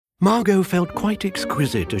Margot felt quite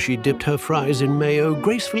exquisite as she dipped her fries in mayo,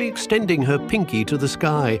 gracefully extending her pinky to the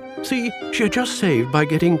sky. See, she had just saved by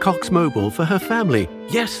getting Cox Mobile for her family.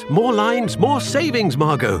 Yes, more lines, more savings,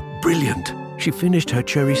 Margot. Brilliant. She finished her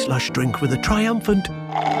cherry slush drink with a triumphant...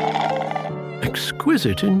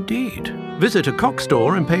 Exquisite indeed. Visit a Cox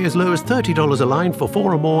store and pay as low as $30 a line for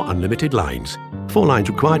 4 or more unlimited lines. 4 lines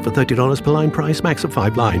required for $30 per line price, max of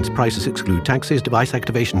 5 lines. Prices exclude taxes, device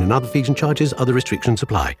activation, and other fees and charges. Other restrictions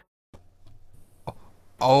apply.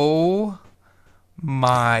 Oh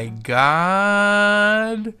my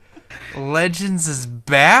God. Legends is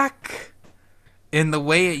back in the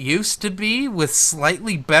way it used to be with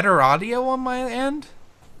slightly better audio on my end,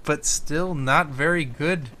 but still not very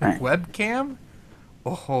good webcam.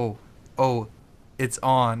 Oh, it's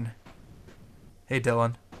on. Hey,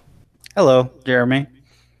 Dylan. Hello, Jeremy.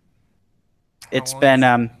 It's been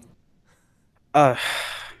I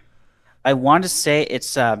want to say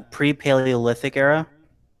it's pre-Paleolithic era.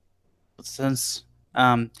 Since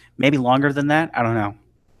maybe longer than that, I don't know.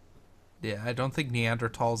 Yeah, I don't think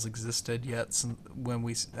Neanderthals existed yet since when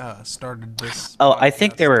we started this. Oh, podcast. I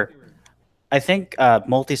think they were. I think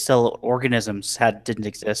multicellular organisms didn't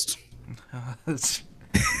exist. Shit.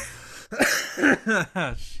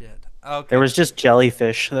 Okay. There was just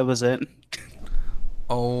jellyfish. That was it.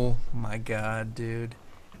 Oh my God, dude!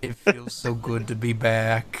 It feels so good to be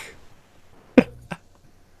back.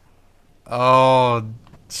 Oh,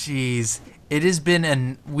 jeez. It has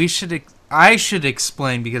been I should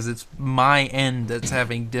explain because it's my end that's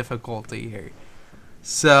having difficulty here.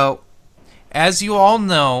 So, as you all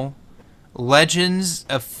know, Legends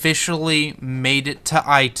officially made it to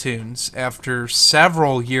iTunes after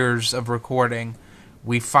several years of recording.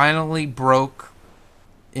 We finally broke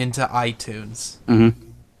into iTunes. Mm-hmm.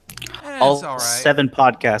 All it's all right. 7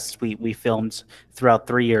 podcasts we filmed throughout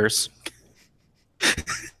 3 years.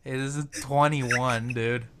 It is 21,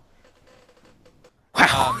 dude.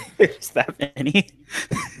 Wow, there's that many.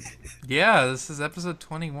 Yeah, this is episode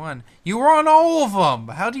 21. You were on all of them.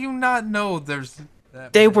 How do you not know there's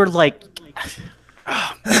that They many? were like...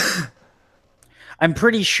 I'm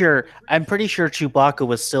pretty sure Chewbacca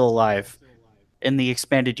was still alive in the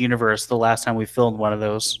expanded universe the last time we filmed one of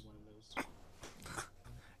those.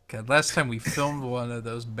 God, last time we filmed one of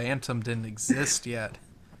those, Bantam didn't exist yet.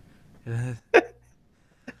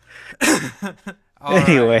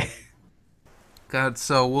 Anyway. Right. God,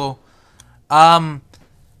 so we'll... Google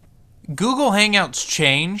Hangouts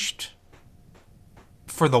changed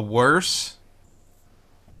for the worse.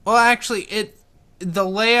 Well, actually, the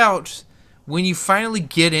layout, when you finally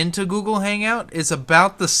get into Google Hangout, is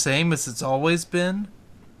about the same as it's always been.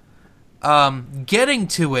 Getting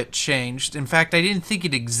to it changed. In fact, I didn't think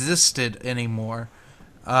it existed anymore.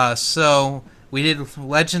 So we did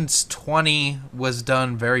Legends 20 was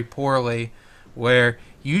done very poorly, where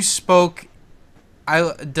you spoke...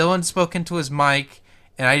 Dylan spoke into his mic,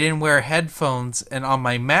 and I didn't wear headphones, and on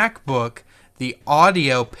my MacBook, the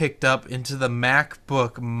audio picked up into the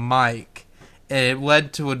MacBook mic, and it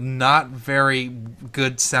led to a not very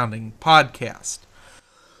good sounding podcast.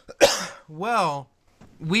 Well,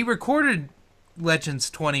 we recorded Legends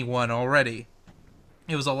 21 already.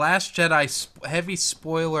 It was a Last Jedi heavy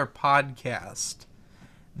spoiler podcast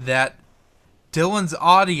that Dylan's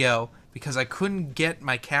audio, because I couldn't get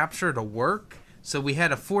my capture to work, so we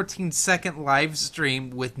had a 14-second live stream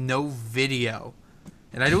with no video.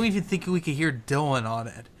 And I don't even think we could hear Dylan on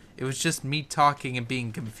it. It was just me talking and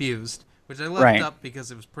being confused, which I left up because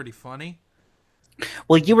it was pretty funny.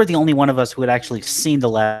 Well, you were the only one of us who had actually seen The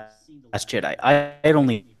Last Jedi. I had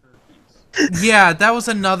only... Yeah, that was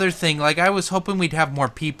another thing. Like, I was hoping we'd have more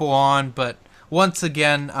people on, but once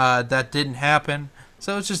again, that didn't happen.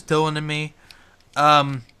 So it's just Dylan and me.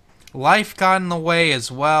 Life got in the way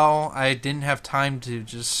as well. I didn't have time to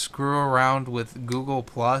just screw around with Google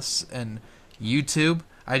Plus and YouTube.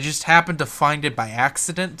 I just happened to find it by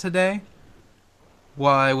accident today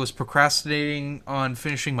while I was procrastinating on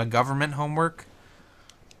finishing my government homework.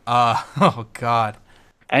 Oh, God.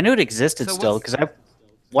 I knew it existed still because I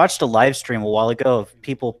watched a live stream a while ago of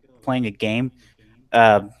people playing a game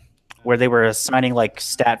where they were assigning like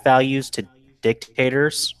stat values to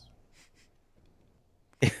dictators.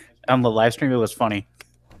 On the live stream, it was funny.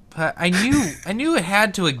 But I knew it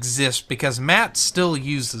had to exist because Matt still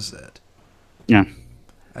uses it. Yeah.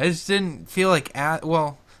 I just didn't feel like...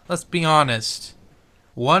 well, let's be honest.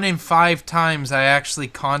 1 in 5 times I actually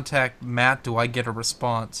contact Matt do I get a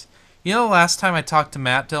response. You know the last time I talked to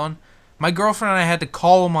Matt, Dylan? My girlfriend and I had to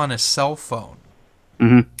call him on his cell phone.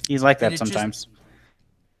 Mm-hmm. He's like that sometimes.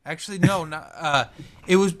 Actually, no.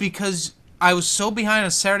 It was because I was so behind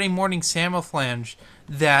on Saturday morning Samoflange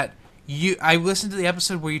that I listened to the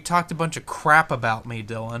episode where you talked a bunch of crap about me,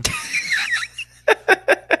 Dylan.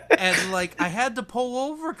 And, like, I had to pull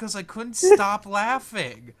over because I couldn't stop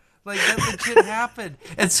laughing. Like, that legit happened.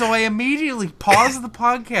 And so I immediately paused the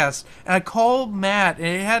podcast, and I called Matt, and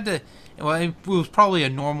it had to... Well, it was probably a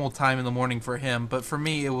normal time in the morning for him, but for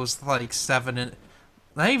me, it was like 7...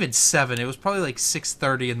 Not even 7. It was probably like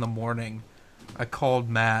 6:30 in the morning. I called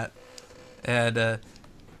Matt, and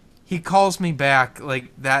he calls me back,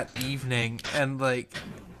 like, that evening, and, like,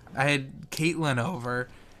 I had Caitlin over,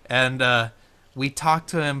 and we talked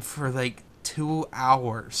to him for, like, 2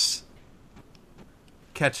 hours,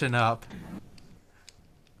 catching up.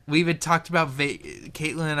 We even talked about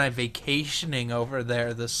Caitlin and I vacationing over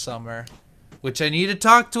there this summer, which I need to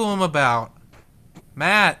talk to him about.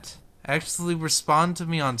 Matt, actually respond to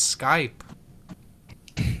me on Skype.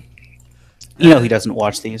 You know he doesn't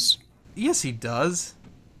watch these. Yes, he does.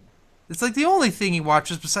 It's like the only thing he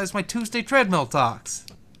watches besides my Tuesday treadmill talks.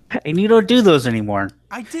 And you don't do those anymore.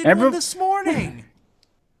 I did one this morning.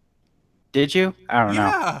 Did you? I don't know.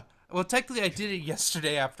 Yeah. Well, technically, I did it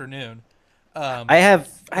yesterday afternoon. I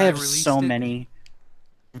have so many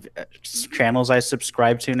channels I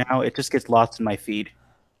subscribe to now. It just gets lost in my feed.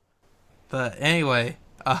 But anyway,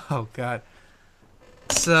 oh god.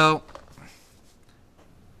 So,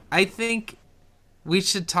 I think we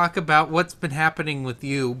should talk about what's been happening with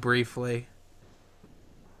you briefly.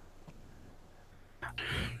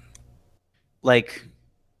 Like,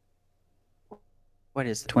 what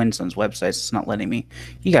is the Twin Sons website? It's not letting me.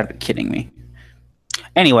 You gotta be kidding me.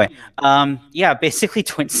 Anyway, yeah, basically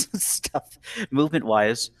Twin Sons stuff,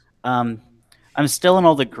 movement-wise. I'm still in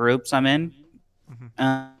all the groups I'm in.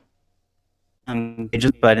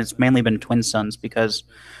 But it's mainly been Twin Sons because,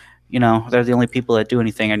 you know, they're the only people that do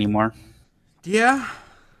anything anymore. Yeah.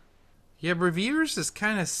 Yeah, Reviewers is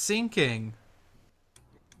kind of sinking.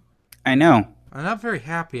 I know. I'm not very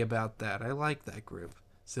happy about that. I like that group.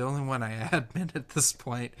 It's the only one I admin at this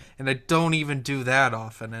point, and I don't even do that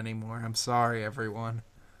often anymore. I'm sorry, everyone.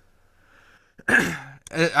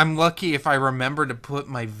 I'm lucky if I remember to put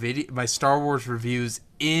my Star Wars reviews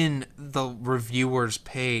in the reviewers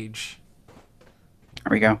page.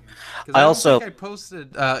 There we go. I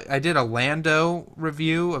posted. I did a Lando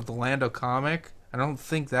review of the Lando comic. I don't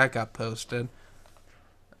think that got posted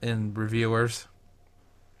in reviewers.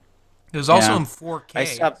 It was also in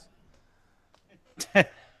 4K.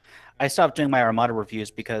 I stopped doing my Armada reviews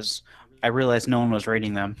because I realized no one was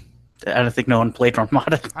rating them. I don't think no one played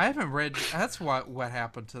Armada. I haven't read. That's what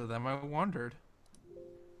happened to them. I wondered.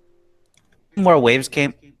 More waves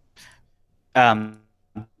came.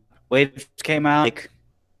 Waves came out. Like,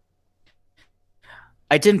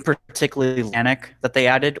 I didn't particularly panic that they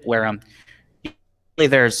added. Where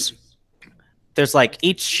there's like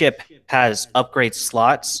each ship has upgrade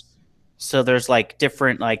slots. So there's like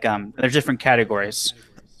different there's different categories.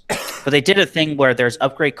 But they did a thing where there's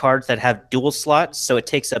upgrade cards that have dual slots, so it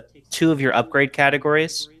takes up 2 of your upgrade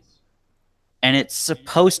categories. And it's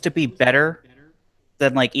supposed to be better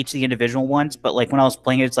than like each of the individual ones, but like when I was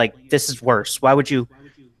playing it, it's like, this is worse. Why would you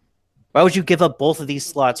give up both of these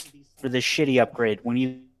slots for this shitty upgrade when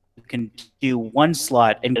you can do one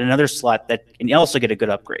slot and another slot that and you also get a good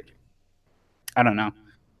upgrade? I don't know.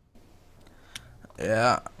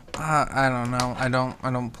 Yeah. I don't know. I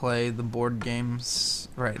don't play the board games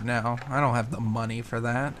right now. I don't have the money for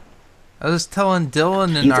that. I was telling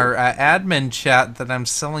Dylan in our admin chat that I'm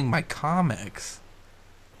selling my comics.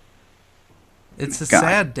 It's a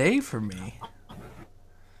sad day for me.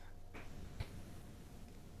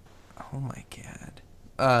 Oh my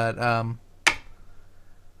god.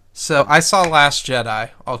 So I saw Last Jedi.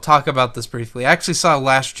 I'll talk about this briefly. I actually saw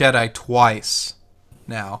Last Jedi twice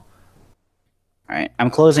now. All right,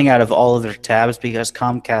 I'm closing out of all of their tabs because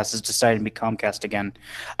Comcast has decided to be Comcast again.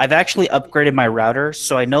 I've actually upgraded my router,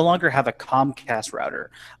 so I no longer have a Comcast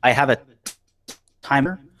router. I have a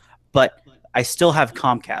timer, but I still have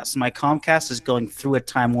Comcast. My Comcast is going through a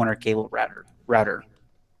Time Warner cable router.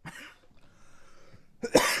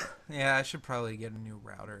 Yeah, I should probably get a new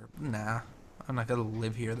router. Nah, I'm not gonna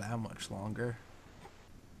live here that much longer.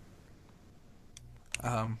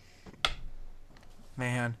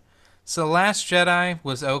 Man. So Last Jedi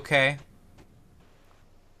was okay.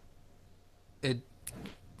 It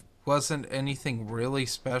wasn't anything really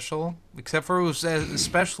special, except for it was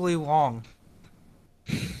especially long.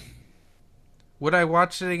 Would I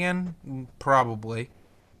watch it again? Probably.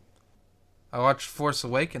 I watched Force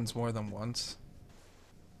Awakens more than once.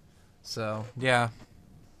 So, yeah.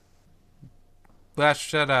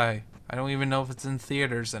 Last Jedi. I don't even know if it's in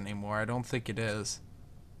theaters anymore. I don't think it is.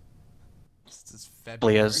 It's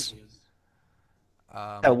February. It is.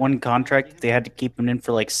 that one contract they had to keep him in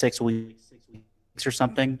for like 6 weeks or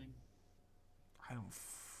something?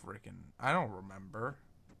 I don't remember.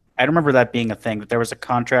 I don't remember that being a thing, but there was a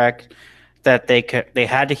contract that they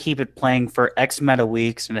had to keep it playing for X amount of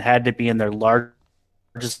weeks, and it had to be in their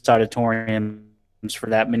largest auditoriums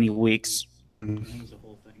for that many weeks. But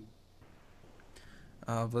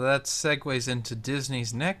that segues into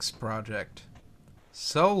Disney's next project,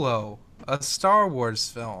 Solo, a Star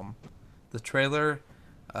Wars film. The trailer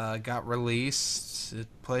got released. It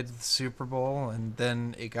played at the Super Bowl, and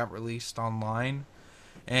then it got released online.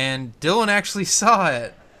 And Dylan actually saw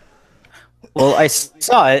it. Well, I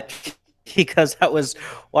saw it because I was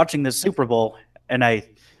watching the Super Bowl, and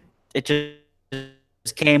it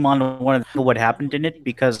just came on one of what happened in it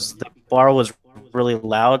because the bar was really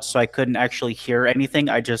loud, so I couldn't actually hear anything.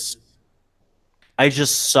 I just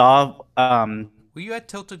saw. Were you at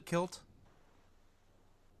Tilted Kilt?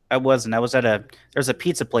 I wasn't. I was at there's a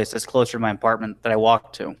pizza place that's closer to my apartment that I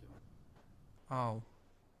walked to. Oh,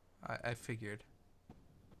 I figured.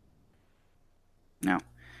 No.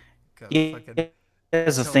 Yeah,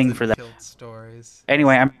 there's a thing for that. Stories.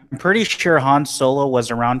 Anyway, I'm pretty sure Han Solo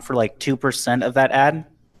was around for like 2% of that ad.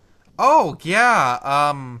 Oh, yeah.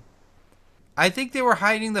 I think they were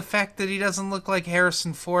hiding the fact that he doesn't look like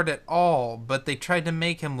Harrison Ford at all, but they tried to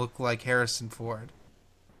make him look like Harrison Ford.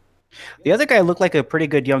 The other guy looked like a pretty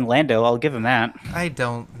good young Lando. I'll give him that. I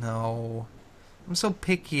don't know. I'm so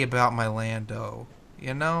picky about my Lando,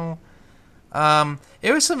 you know?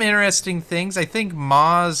 It was some interesting things. I think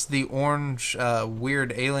Maz, the orange,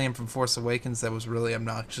 weird alien from Force Awakens that was really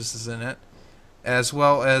obnoxious, is in it. As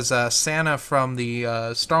well as Santa from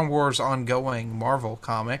the Star Wars ongoing Marvel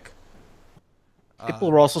comic.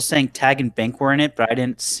 People were also saying Tag and Bank were in it, but I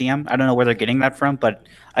didn't see them. I don't know where they're getting that from, but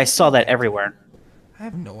I saw that everywhere. I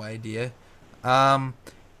have no idea.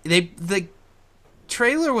 The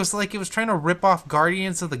trailer was like it was trying to rip off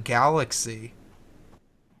Guardians of the Galaxy.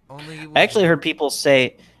 I actually heard people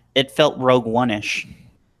say it felt Rogue One-ish.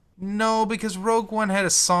 No, because Rogue One had a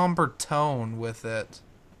somber tone with it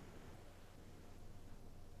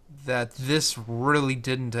that this really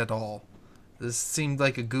didn't at all. This seemed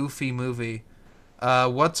like a goofy movie.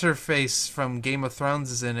 What's her face from Game of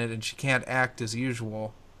Thrones is in it, and she can't act as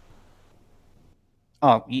usual.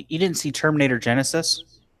 Oh, you didn't see Terminator Genesis?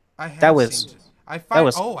 I have that was seen that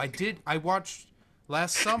was. Oh, I did. I watched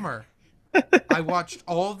last summer. I watched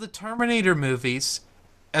all of the Terminator movies,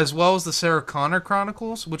 as well as the Sarah Connor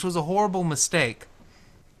Chronicles, which was a horrible mistake.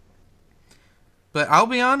 But I'll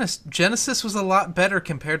be honest, Genesis was a lot better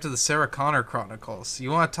compared to the Sarah Connor Chronicles.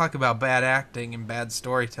 You want to talk about bad acting and bad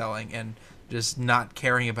storytelling and just not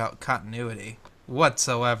caring about continuity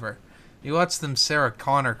whatsoever. You watch them Sarah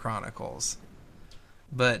Connor Chronicles.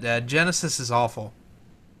 But Genesis is awful.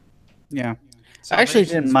 Yeah. I actually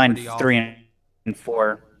didn't mind 3 and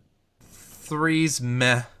 4. 3's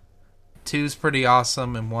meh. 2's pretty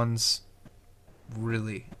awesome, and 1's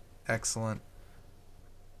really excellent.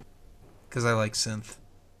 Because I like synth.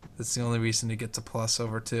 That's the only reason to get to plus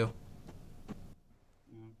over 2.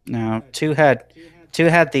 No, 2 had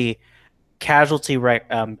the casualty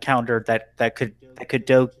counter that could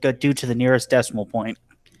go due to the nearest decimal point.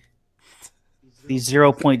 The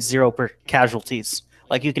 0.0 per casualties.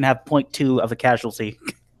 Like you can have 0.2 of a casualty.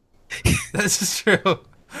 This is true.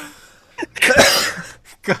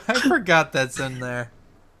 God, I forgot that's in there.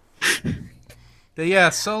 But yeah,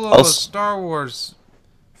 Solo, a Star Wars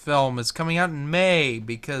film, is coming out in May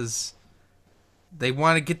because they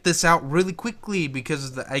want to get this out really quickly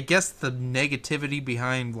because of I guess the negativity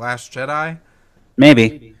behind Last Jedi.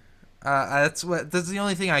 Maybe. That's the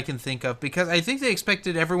only thing I can think of, because I think they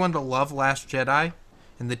expected everyone to love Last Jedi,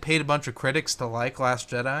 and they paid a bunch of critics to like Last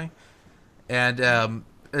Jedi, and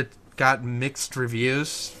it got mixed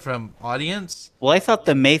reviews from audience. Well, I thought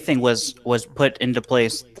the May thing was put into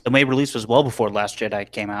place. The May release was well before Last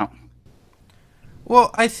Jedi came out. Well,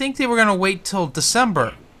 I think they were going to wait till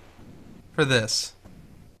December for this.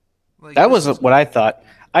 Like, that was what I thought.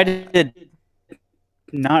 I did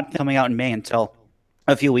not coming out in May until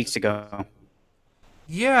a few weeks ago.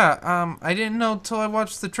 Yeah, I didn't know until I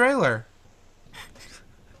watched the trailer.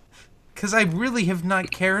 Because I really have not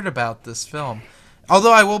cared about this film.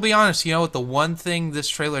 Although I will be honest, you know what the one thing this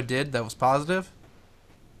trailer did that was positive?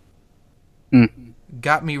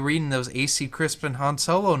 Got me reading those A.C. Crispin Han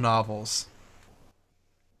Solo novels.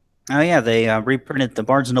 Oh yeah, they reprinted the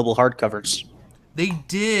Barnes & Noble hardcovers. They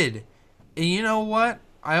did. And you know what?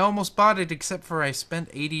 I almost bought it, except for I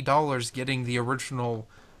spent $80 getting the original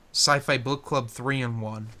Sci-Fi Book Club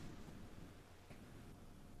 3-in-1.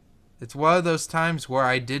 It's one of those times where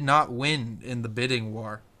I did not win in the bidding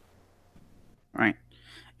war. Right.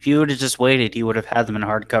 If you would have just waited, you would have had them in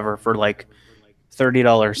hardcover for like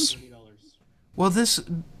 $30. Well,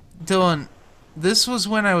 Dylan, this was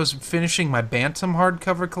when I was finishing my Bantam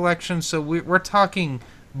hardcover collection, so we're talking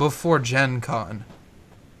before Gen Con,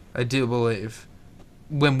 I do believe.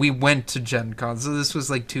 When we went to Gen Con, so this was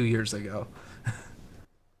like 2 years ago.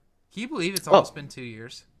 Can you believe it's almost been 2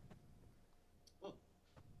 years?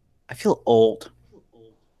 I feel old.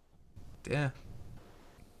 Yeah.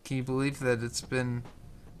 Can you believe that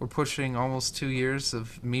we're pushing almost 2 years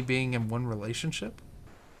of me being in one relationship?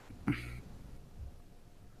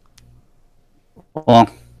 Well,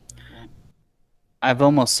 I've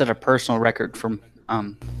almost set a personal record from,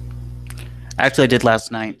 actually I did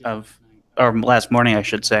last morning, I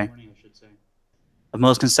should say. The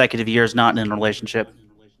most consecutive years not in a relationship.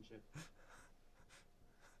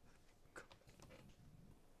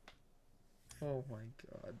 Oh my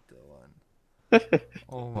god, Dylan.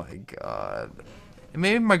 Oh my god. And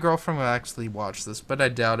maybe my girlfriend will actually watch this, but I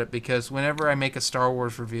doubt it because whenever I make a Star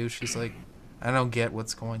Wars review, she's like, I don't get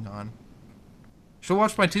what's going on. She'll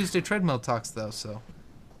watch my Tuesday Treadmill Talks, though, so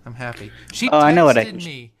I'm happy. She texted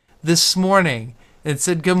me this morning and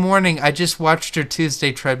said, good morning, I just watched your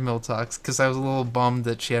Tuesday Treadmill Talks because I was a little bummed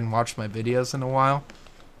that she hadn't watched my videos in a while.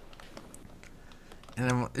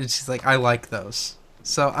 And she's like, I like those.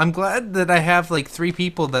 So I'm glad that I have like 3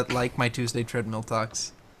 people that like my Tuesday Treadmill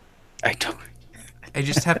Talks. I don't. I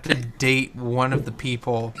just have to date one of the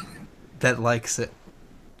people that likes it,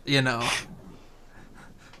 you know.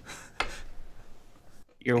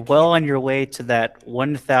 You're well on your way to that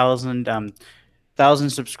 1,000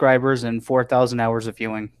 subscribers and 4,000 hours of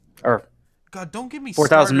viewing, or God, don't get me 4,000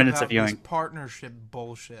 started minutes about of viewing. this partnership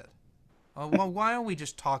bullshit. Well, why don't we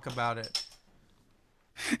just talk about it?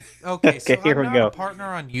 Okay, so here I'm we not go. a partner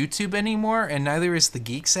on YouTube anymore, and neither is the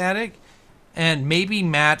Geeks Addict, and maybe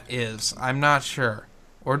Matt is. I'm not sure.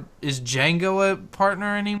 Or is Django a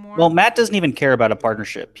partner anymore? Well, Matt doesn't even care about a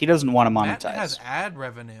partnership. He doesn't want to monetize. Matt has ad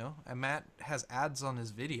revenue, and Matt has ads on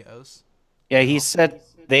his videos. Yeah, he said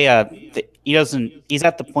he doesn't. He's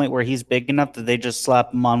at the point where he's big enough that they just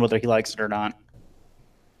slap him on whether he likes it or not.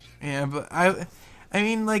 Yeah, but I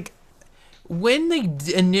mean, like, when they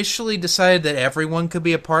initially decided that everyone could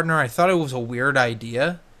be a partner, I thought it was a weird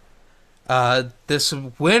idea.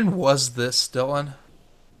 When was this, Dylan?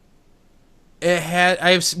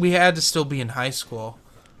 We had to still be in high school.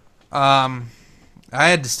 I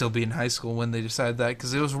had to still be in high school when they decided that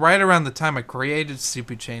because it was right around the time I created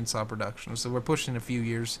Stupid Chainsaw Productions. So we're pushing a few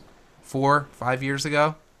years, 5 years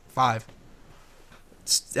ago, 5.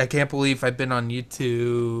 I can't believe I've been on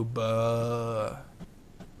YouTube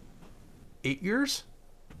 8 years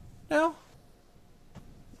now,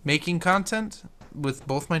 making content with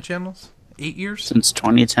both my channels. 8 years since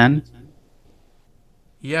 2010.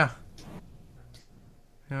 Yeah.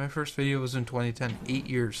 My first video was in 2010. 8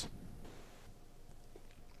 years.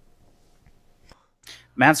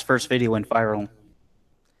 Matt's first video went viral.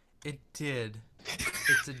 It did.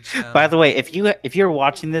 It's a gem. By the way, if you're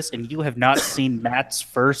watching this and you have not seen Matt's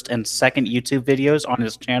first and second YouTube videos on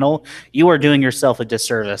his channel, you are doing yourself a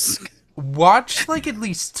disservice. Watch like at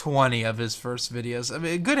least 20 of his first videos. I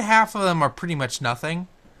mean, a good half of them are pretty much nothing.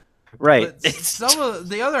 Right. But some of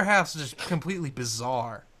the other half's just completely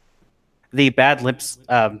bizarre. The bad lips,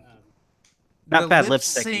 not the bad lip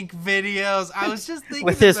lipstick sync videos. I was just thinking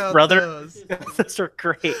with his about brother. those. Those are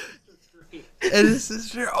great. And his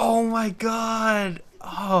sister. Oh my god.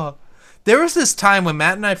 Oh, there was this time when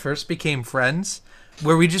Matt and I first became friends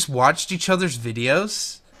where we just watched each other's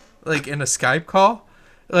videos, like in a Skype call.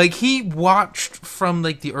 Like he watched from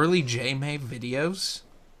like the early J-May videos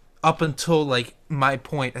up until like my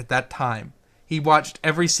point at that time. He watched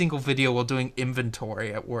every single video while doing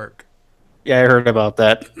inventory at work. Yeah, I heard about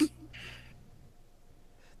that.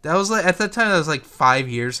 That was like at that time that was like 5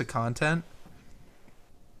 years of content.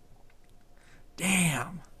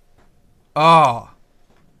 Damn. Oh.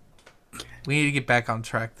 We need to get back on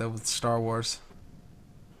track though with Star Wars.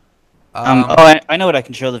 I know what I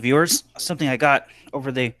can show the viewers. Something I got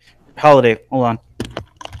over the holiday. Hold on.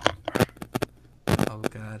 Oh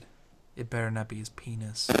god. It better not be his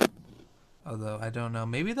penis. Although I don't know.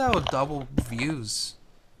 Maybe that will double views.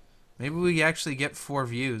 Maybe we actually get 4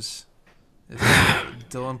 views. If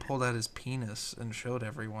Dylan pulled out his penis and showed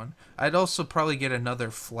everyone. I'd also probably get another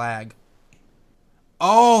flag.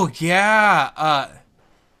 Oh yeah.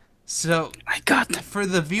 So I got them. For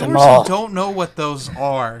the viewers who don't know what those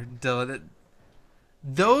are, Dylan,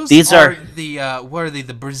 these are the what are they?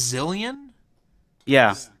 The Brazilian?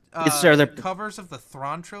 Yeah. These are the covers of the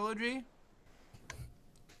Thrawn trilogy.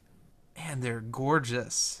 And they're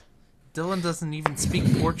gorgeous. Dylan doesn't even speak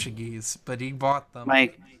Portuguese, but he bought them.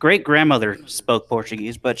 My great grandmother spoke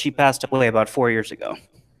Portuguese, but she passed away about 4 years ago.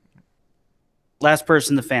 Last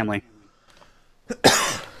person in the family.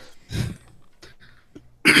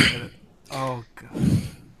 Oh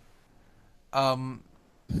god.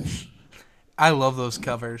 I love those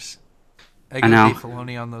covers. I know. Dave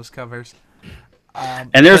Filoni on those covers.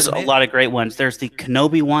 And there's a lot of great ones. There's the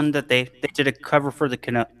Kenobi one that they did a cover for the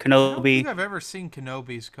I don't Kenobi. think I've ever seen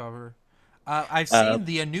Kenobi's cover. I've seen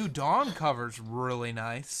the A New Dawn cover's really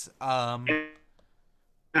nice. Was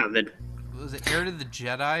it Heir to the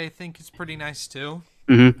Jedi? I think it's pretty nice too.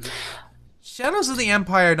 Mm-hmm. Shadows of the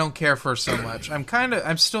Empire I don't care for so much.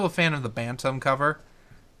 I'm still a fan of the Bantam cover.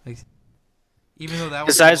 Like, even though that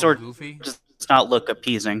was a little Zizor goofy. does not look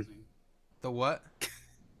appeasing. The what?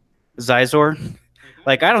 Zizor,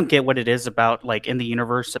 like I don't get what it is about like in the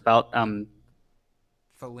universe about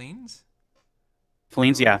Felines?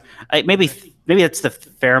 Felines. Yeah, maybe it's the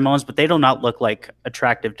pheromones, but they do not look like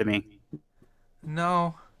attractive to me.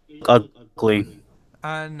 No. Ugly.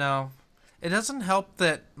 No. It doesn't help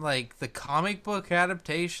that, like, the comic book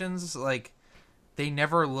adaptations, like, they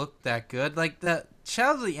never looked that good. Like, the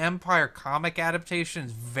Shadows of the Empire comic adaptation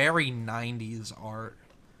is very 90s art.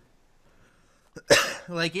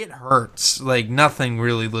 Like, it hurts. Like, nothing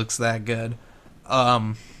really looks that good.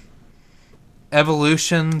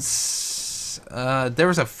 Evolutions, there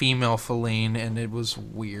was a female Feline, and it was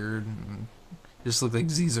weird. It just looked like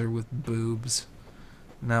Caesar with boobs.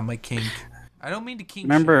 Not my kink. I don't mean to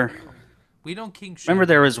kink shame. We don't kink shame. Remember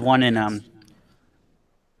there was one in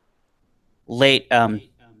late in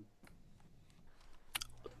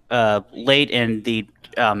the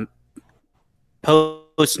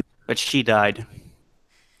post, but she died.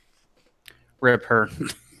 Rip her.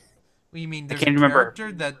 You mean there's can't a remember.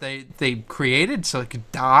 character that they created so it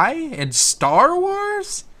could die in Star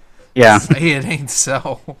Wars? Yeah. Say it ain't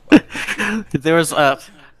so. There was so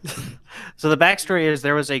the backstory is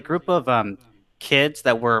there was a group of kids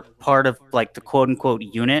that were part of like the quote unquote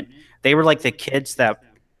unit. They were like the kids that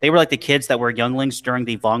were younglings during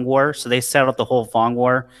the Vong War, so they set up the whole Vong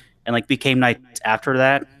War and like became knights after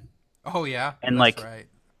that. Oh yeah, and that's like, right.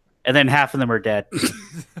 And then half of them are dead.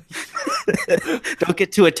 Don't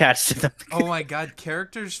get too attached to them. Oh my god,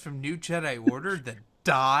 characters from New Jedi Order that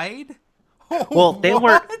died? Oh, well, they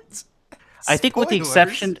were. I think Spoilers.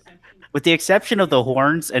 with the exception of the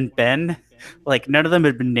Horns and Ben, like none of them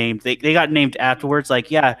had been named. They got named afterwards.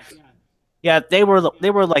 Like yeah, they were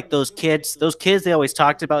like those kids they always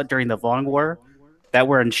talked about during the Vong War that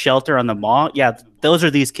were in shelter on the mall. Yeah, those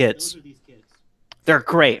are these kids. They're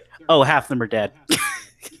great. Oh, half of them are dead.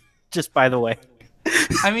 Just by the way.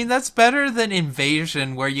 I mean, that's better than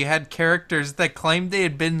Invasion, where you had characters that claimed they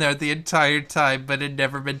had been there the entire time, but had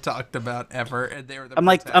never been talked about ever, and they were the I'm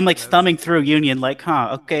like protagonists. thumbing through Union, like,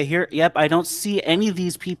 okay, here, yep, I don't see any of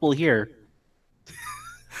these people here.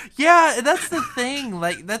 Yeah, that's the thing.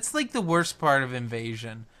 Like, that's like the worst part of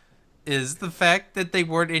Invasion, is the fact that they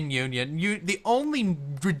weren't in Union. The only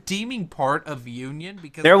redeeming part of Union,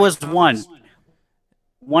 because there was one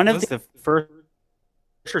of the first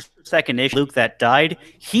or second issue Luke that died.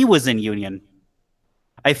 He was in Union.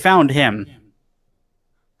 I found him.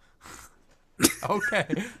 Okay.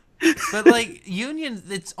 But like Union,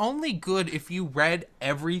 it's only good if you read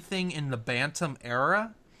everything in the Bantam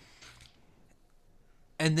era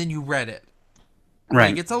and then you read it.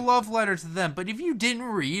 Right. Like, it's a love letter to them, but if you didn't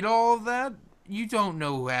read all of that, you don't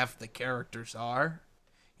know who half the characters are.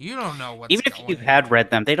 You don't know what's Even if going you on. had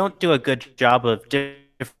read them, they don't do a good job of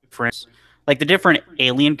different. Like the different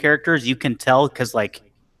alien characters, you can tell because like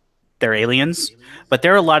they're aliens, but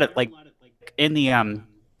there are a lot of like in the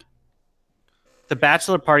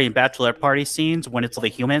bachelor party and bachelorette party scenes when it's all the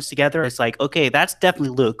humans together. It's like, okay, that's definitely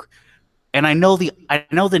Luke, and I know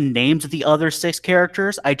the names of the other 6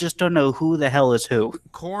 characters. I just don't know who the hell is who.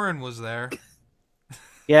 Corrin was there.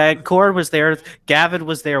 Yeah, Cord was there, Gavin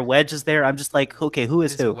was there, Wedge is there. I'm just like, okay, who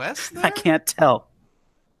is who? Wes there? I can't tell.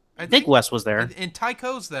 I think Wes was there. And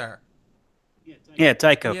Tycho's there. Yeah,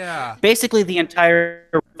 Tycho. Yeah. Basically,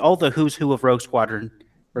 all the who's who of Rogue Squadron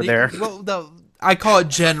were there. Well, I call it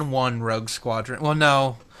Gen 1 Rogue Squadron. Well,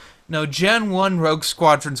 no, Gen 1 Rogue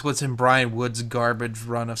Squadron's what's in Brian Wood's garbage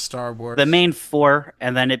run of Star Wars. The main 4,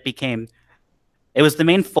 and then it was the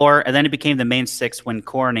main 4, and then it became the main 6 when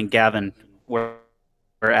Corrin and Gavin were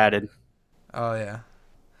added. Oh yeah.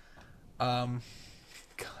 God.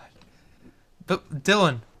 But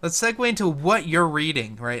Dylan, let's segue into what you're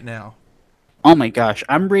reading right now. Oh my gosh,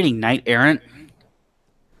 I'm reading Knight Errant,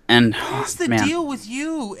 and what's the deal with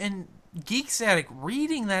you and Geek Static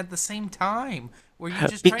reading that at the same time? Were you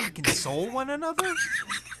just trying to console one another?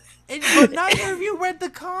 But neither of you read the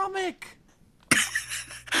comic.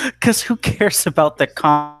 Because who cares about the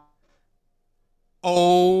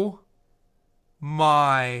Oh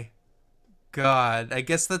my god. I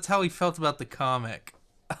guess that's how he felt about the comic.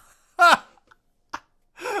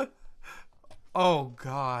 Oh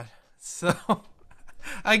god. So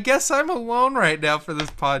I guess I'm alone right now for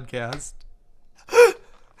this podcast.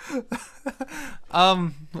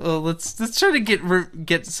 Well, let's try to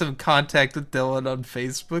get some contact with Dylan on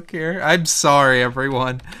Facebook here. I'm sorry,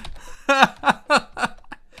 everyone.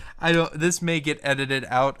 This may get edited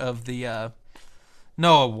out of the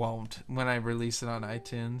no, it won't when I release it on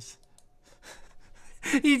iTunes.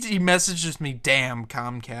 He messages me, damn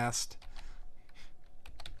Comcast.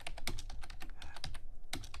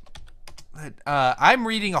 I'm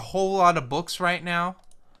reading a whole lot of books right now.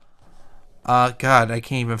 God, I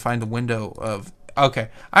can't even find the window of... Okay,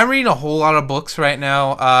 I'm reading a whole lot of books right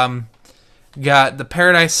now. Got The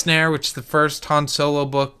Paradise Snare, which is the first Han Solo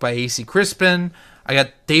book by A.C. Crispin. I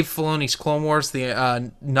got Dave Filoni's Clone Wars,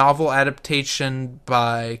 the novel adaptation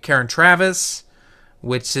by Karen Traviss,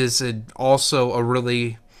 which is also a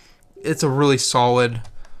really solid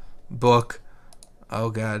book. Oh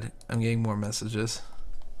God, I'm getting more messages.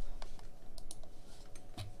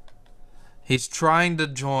 He's trying to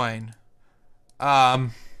join.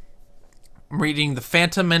 I'm reading the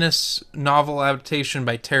Phantom Menace novel adaptation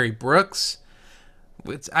by Terry Brooks.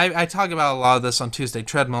 I talk about a lot of this on Tuesday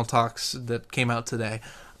Treadmill Talks that came out today.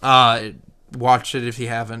 Watch it if you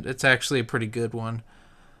haven't. It's actually a pretty good one.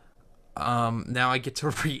 Now I get to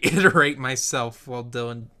reiterate myself once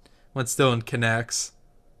Dylan connects.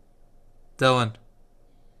 Dylan.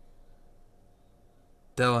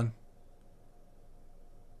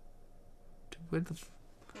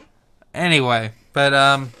 Anyway,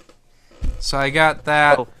 but so I got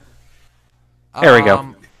that. Oh. There we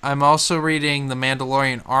go. I'm also reading The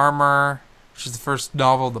Mandalorian Armor, which is the first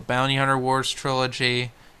novel of the Bounty Hunter Wars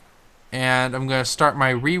trilogy. And I'm going to start my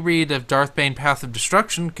reread of Darth Bane Path of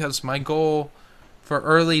Destruction, because my goal for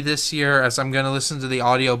early this year, as I'm going to listen to the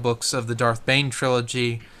audiobooks of the Darth Bane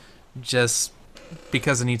trilogy, just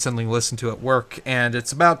because I need something to listen to at work. And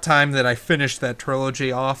it's about time that I finish that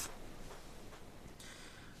trilogy off.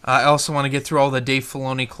 I also want to get through all the Dave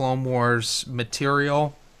Filoni Clone Wars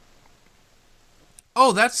material.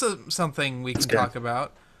 Oh, that's something we can talk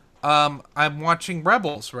about. I'm watching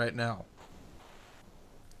Rebels right now.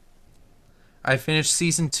 I finished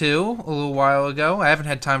Season 2 a little while ago. I haven't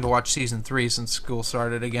had time to watch Season 3 since school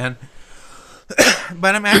started again.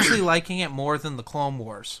 But I'm actually liking it more than the Clone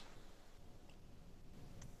Wars.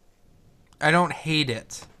 I don't hate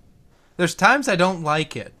it. There's times I don't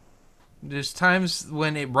like it. There's times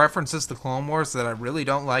when it references the Clone Wars that I really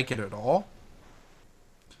don't like it at all.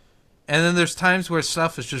 And then there's times where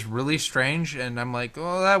stuff is just really strange, and I'm like,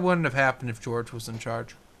 oh, that wouldn't have happened if George was in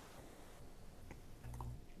charge.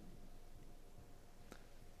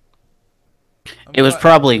 It was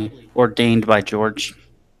probably ordained by George.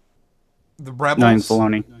 The Rebels? Knowing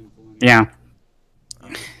Filoni. Yeah.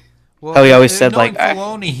 Well, he always said, like...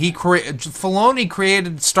 Filoni, Filoni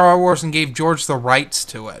created Star Wars and gave George the rights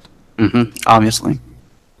to it. Mm-hmm, obviously.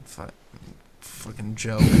 Fucking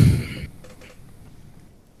joke.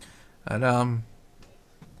 And,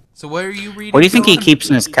 so what are you reading? What do you think he keeps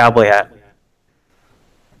in his cowboy hat?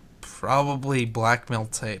 Probably blackmail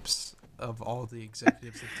tapes of all the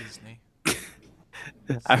executives of Disney.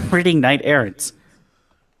 I'm reading Knight Errants.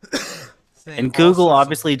 And Google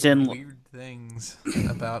obviously didn't... Weird things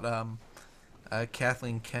about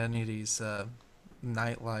Kathleen Kennedy's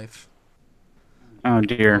nightlife. Oh,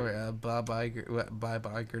 dear. Or, Bob Iger, what Bob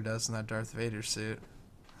Iger does in that Darth Vader suit.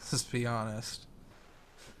 Let's be honest.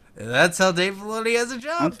 That's how Dave Filoni has a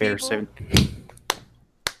job, Vader people. suit.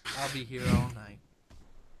 I'll be here all night.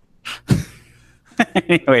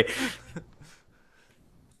 Anyway.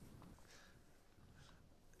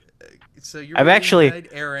 So you're I've reading actually... Knight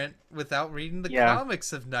Errant without reading the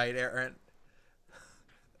comics of Knight Errant.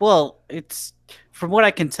 Well, it's... From what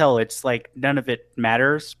I can tell, it's like none of it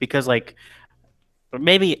matters because, like,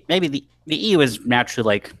 maybe the EU is naturally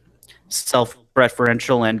like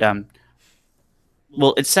self-referential and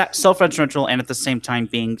well, it's self-referential and at the same time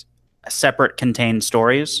being separate, contained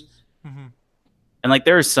stories. Mm-hmm. And like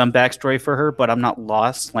there is some backstory for her, but I'm not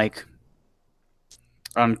lost. Like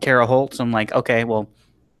on Kara Holtz, I'm like, okay, well,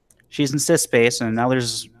 she's in Sith space, and now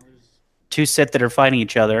there's two Sith that are fighting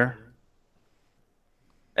each other.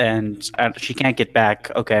 And she can't get back.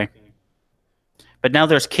 Okay. But now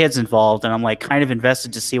there's kids involved, and I'm like kind of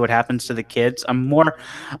invested to see what happens to the kids. I'm more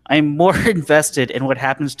invested in what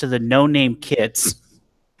happens to the no-name kids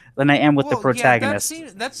than I am with the Well, yeah,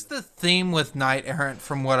 protagonist. that's the theme with Knight Errant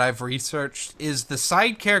from what I've researched, is the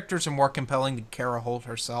side characters are more compelling than Kara Holt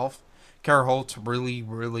herself. Kara Holt's really,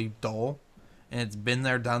 really dull, and it's been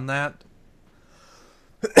there, done that.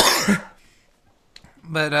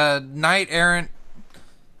 But Knight Errant,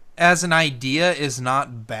 as an idea, is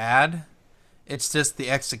not bad. It's just the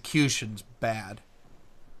execution's bad.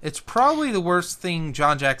 It's probably the worst thing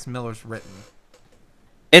John Jackson Miller's written.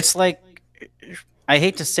 It's like, I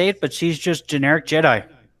hate to say it, but she's just generic Jedi.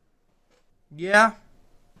 Yeah.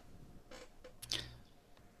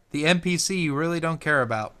 The NPC you really don't care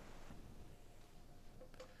about.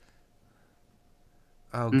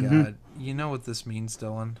 Oh, God. You know what this means,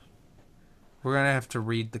 Dylan. We're going to have to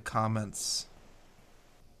read the comments.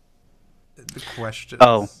 The questions.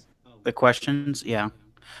 Oh, the questions? Yeah.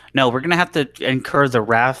 No, we're going to have to incur the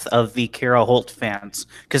wrath of the Kara Holt fans,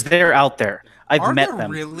 because they're out there. I've met there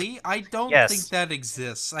them. Really? I don't Yes. think that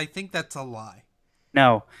exists. I think that's a lie.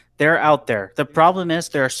 No, they're out there. The problem is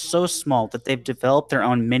they're so small that they've developed their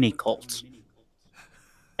own mini cult.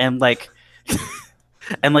 And like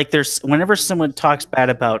and like there's whenever someone talks bad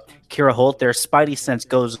about Kara Holt, their spidey sense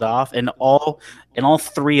goes off and all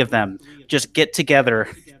three of them just get together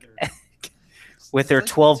with their It's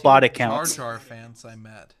like 12 the bot two accounts. Jar Jar fans I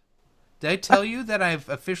met. Did I tell you that I've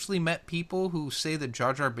officially met people who say that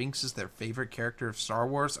Jar Jar Binks is their favorite character of Star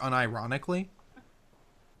Wars, unironically?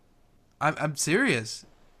 I'm serious.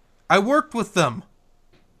 I worked with them.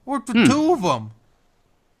 Worked with two of them.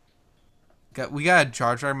 We got a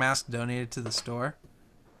Jar Jar mask donated to the store,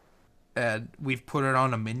 and we've put it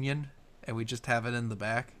on a minion, and we just have it in the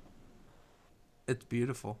back. It's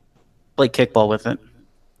beautiful. Play kickball with it.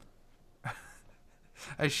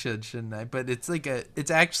 I shouldn't I? But it's like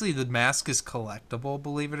it's actually, the mask is collectible,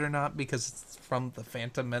 believe it or not, because it's from the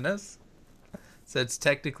Phantom Menace. So it's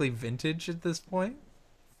technically vintage at this point.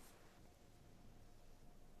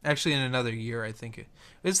 Actually, in another year, I think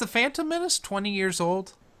is the Phantom Menace 20 years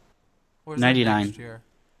old? Or is it 99. next year?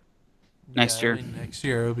 Next year. Next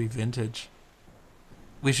year it'll be vintage.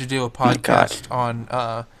 We should do a my God. podcast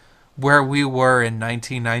on where we were in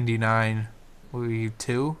 1999. Were we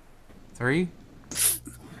 2? 3?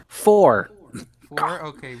 4. 4?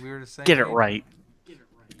 Okay, we were the same. Get it age. right.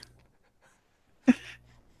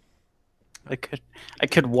 I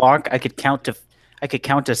could walk, I could count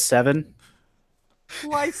to 7.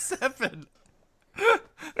 Why 7?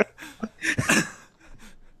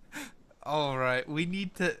 All right,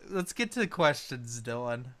 let's get to the questions,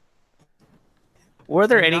 Dylan. Were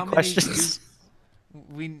there any Nominate questions?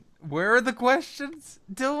 Where are the questions,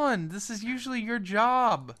 Dylan? This is usually your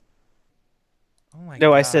job. Oh my No,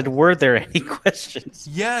 God. I said, were there any questions?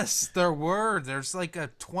 Yes, there were. There's like a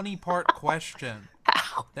 20-part question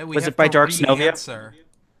that we Was have it by to Dark Snovia? re-answer.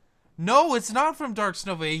 No, it's not from Dark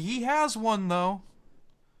Snovia. He has one though.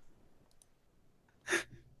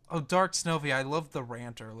 Oh, Dark Snovia, I loved the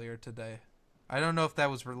rant earlier today. I don't know if that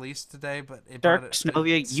was released today, but Dark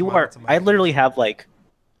Snovia, it you smiled are. to my I face. literally have like.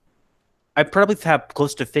 I probably have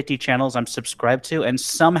close to 50 channels I'm subscribed to, and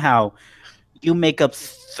somehow you make up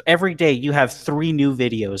every day you have 3 new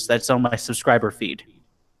videos that's on my subscriber feed.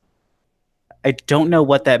 I don't know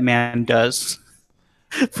what that man does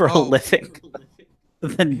for a Oh. living.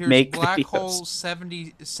 Than Here's make Black videos. Hole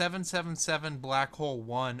 777 Black Hole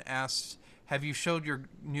 1 asks, have you showed your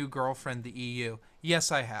new girlfriend the EU?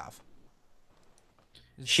 Yes, I have.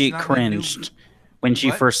 It's She not my new- cringed when she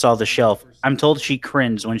What? first saw the shelf. I'm told she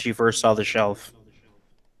cringed when she first saw the shelf.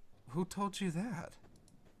 Who told you that?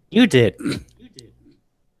 You did.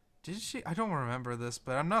 Did she? I don't remember this,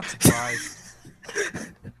 but I'm not surprised.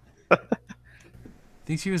 I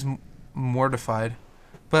think she was mortified.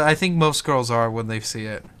 But I think most girls are when they see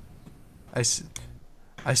it. I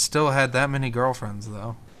still had that many girlfriends,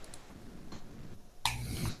 though. It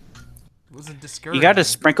wasn't discouraging. You got to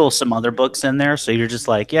sprinkle some other books in there, so you're just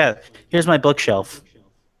like, yeah, here's my bookshelf.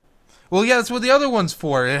 Well, yeah, that's what the other one's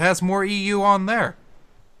for. It has more EU on there.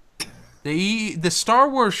 The Star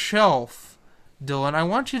Wars shelf, Dylan, I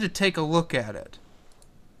want you to take a look at it.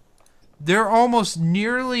 There are almost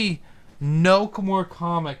nearly no more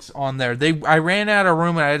comics on there. I ran out of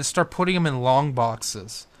room and I had to start putting them in long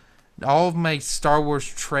boxes. All of my Star Wars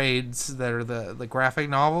trades that are the graphic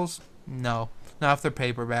novels, no, not if they're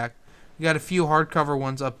paperback. You got a few hardcover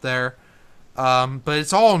ones up there, but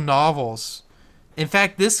it's all novels. In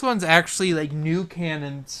fact, this one's actually like new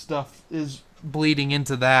canon stuff is bleeding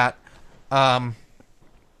into that. And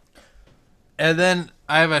then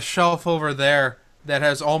I have a shelf over there that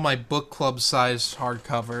has all my book club sized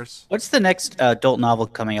hardcovers. What's the next adult novel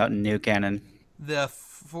coming out in new canon? The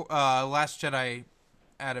Last Jedi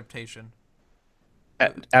adaptation.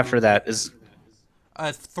 after that is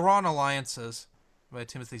Thrawn Alliances by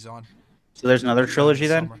Timothy Zahn. so there's another Done trilogy this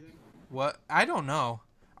then. summer. What? I don't know.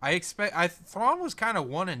 Thrawn was kind of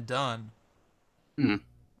one and done. Hmm.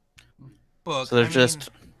 Book. So there's just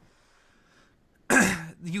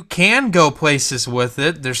You can go places with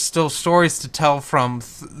it. There's still stories to tell from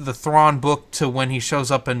the Thrawn book to when he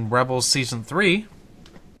shows up in Rebels season 3.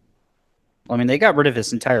 I mean, they got rid of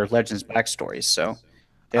his entire Legends backstory, so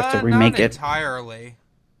they have to remake Not it. entirely.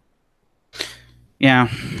 Yeah,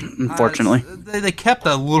 unfortunately. They kept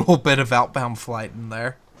a little bit of Outbound Flight in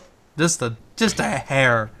there. Just a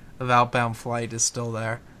hair of Outbound Flight is still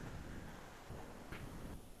there.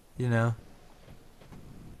 You know.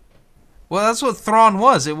 Well, that's what Thrawn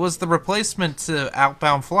was. It was the replacement to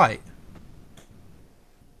Outbound Flight.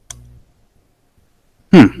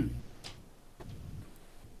 I'm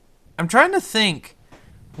trying to think.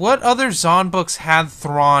 What other Zahn books had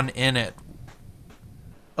Thrawn in it?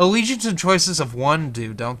 Allegiance and Choices of One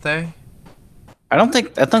do, don't they? I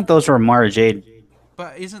think those were Mara Jade.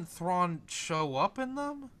 But isn't Thrawn show up in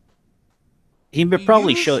them? He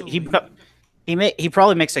probably Usually. he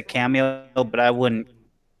probably makes a cameo, but I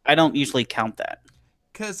don't usually count that.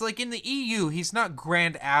 Because, like, in the EU, he's not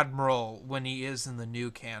Grand Admiral when he is in the new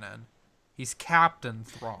canon. He's Captain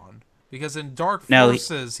Thrawn. Because in Dark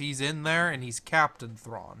Forces, he's in there and he's Captain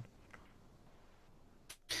Thrawn.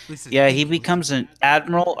 Yeah, he becomes an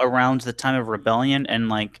admiral around the time of Rebellion, and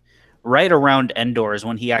like right around Endor is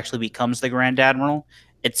when he actually becomes the Grand Admiral.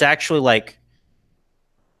 It's actually like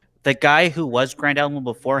the guy who was Grand Admiral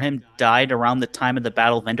before him died around the time of the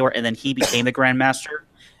Battle of Endor, and then he became the Grand Master,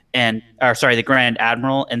 the Grand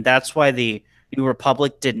Admiral, and that's why the New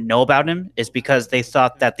Republic didn't know about him, is because they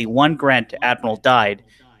thought that the one Grand Admiral died,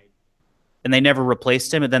 and they never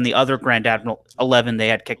replaced him, and then the other Grand Admiral 11 they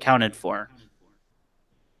had accounted for.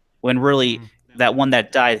 When really, that one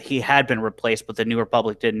that died, he had been replaced, but the New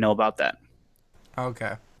Republic didn't know about that.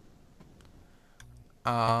 Okay.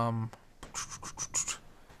 All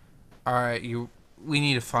right, we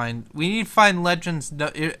need to find Legends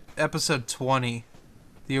episode 20,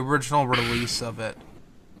 the original release of it.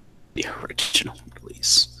 The original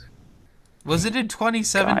release. Was it in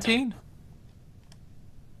 2017?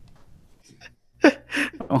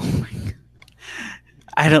 Oh my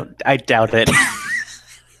God. I doubt it.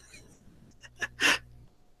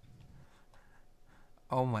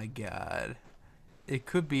 Oh my God. It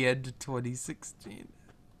could be end of 2016.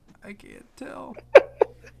 I can't tell.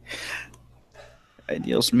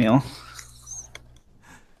 Dios mío.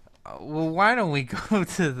 Well, why don't we go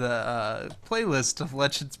to the playlist of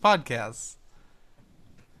Legends podcasts?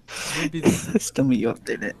 Maybe Still me, you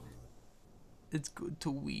update it. it's good to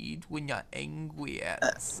weed when you're angry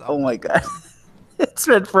at someone. Oh my God. It's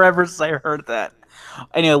been forever since I heard that.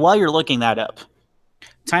 Anyway, while you're looking that up,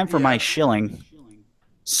 time for my shilling.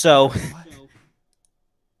 So,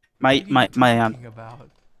 I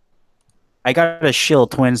got to shill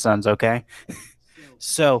Twin Sons, okay?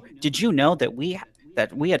 So, did you know that we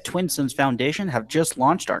at Twin Sons Foundation have just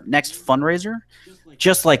launched our next fundraiser?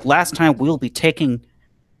 Just like last time, we'll be taking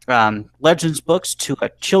Legends books to a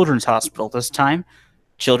children's hospital. This time,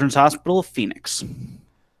 Children's Hospital of Phoenix.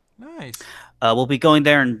 Nice. We'll be going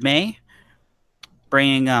there in May,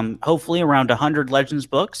 bringing hopefully around 100 Legends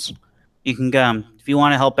books. You can, if you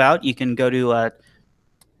want to help out, you can go to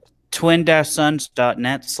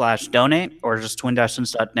twin-sons.net/donate or just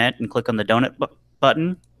twin-sons.net and click on the donate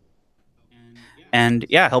button. And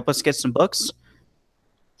yeah, help us get some books.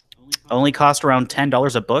 Only cost around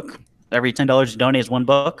 $10 a book. Every $10 you donate is one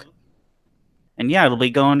book. And yeah, it'll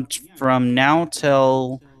be going from now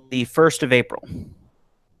till the 1st of April.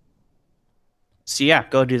 So yeah,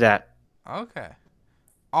 go do that. Okay.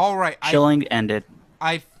 All right. Shilling ended.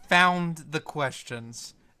 I found the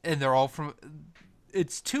questions, and they're all from.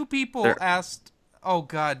 It's two people asked. Oh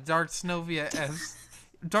God, Dark Snovia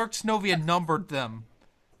numbered them.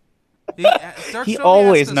 He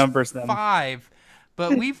always numbers them. 5,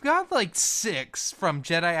 but we've got like 6 from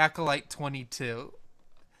Jedi Acolyte 22.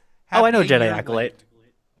 Oh, I know Jedi Acolyte.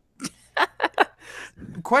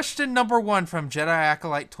 Question number 1 from Jedi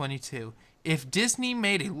Acolyte 22. If Disney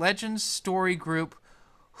made a Legends story group,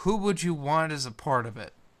 who would you want as a part of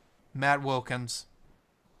it? Matt Wilkins.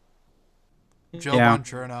 Joe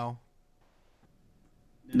Bongiorno.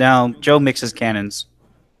 No, Joe mixes cannons.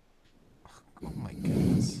 Oh my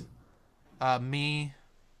goodness. Me.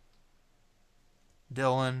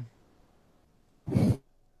 Dylan.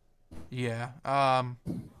 Yeah.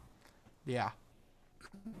 Yeah.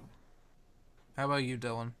 How about you,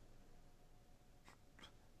 Dylan?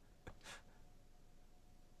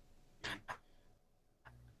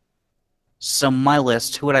 so my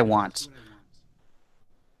list, who would I want?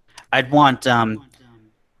 I'd want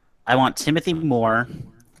I want Timothy Moore.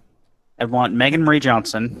 I'd want Megan Marie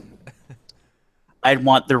Johnson. I'd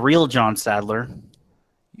want the real John Sadler.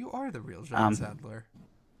 You are the real John Sadler.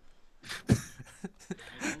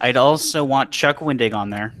 I'd also want Chuck Wendig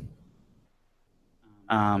on there.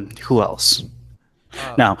 Who else?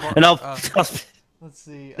 No. Let's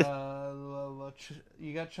see.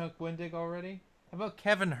 You got Chuck Wendig already? How about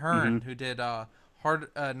Kevin Hearn, who did not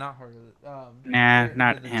Heart not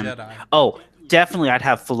the him. Jedi. Oh, definitely I'd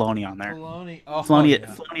have Filoni on there. Filoni.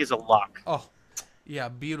 Filoni is a lock. Oh, yeah,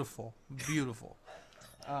 beautiful.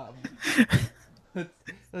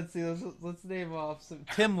 Let's see. Let's name off some.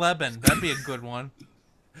 Tim Levin. That'd be a good one.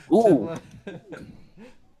 Ooh.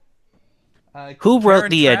 Who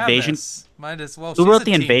wrote the Invasion? Might as well. Who wrote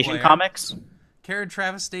the Invasion comics? Karen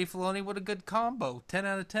Travis, Dave Filoni. What a good combo. 10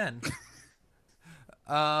 out of 10.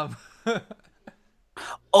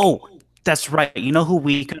 Oh, that's right. You know who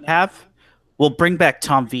we could have? We'll bring back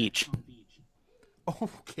Tom Veitch. Oh,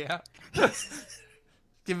 yeah.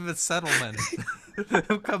 Give him a settlement.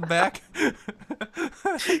 He'll come back.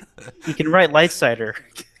 He can write Lightsider.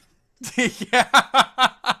 Yeah.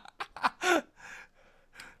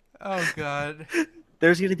 Oh, God.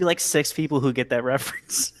 There's going to be like 6 people who get that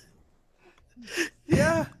reference.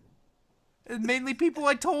 Yeah. And mainly people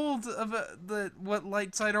I told of what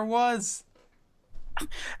Lightsider was.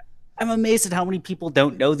 I'm amazed at how many people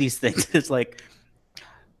don't know these things. It's like,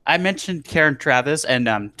 I mentioned Karen Travis and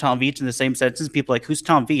Tom Veitch in the same sentence. People are like, who's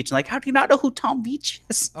Tom Veitch? And like, how do you not know who Tom Veitch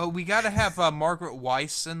is? Oh, we got to have Margaret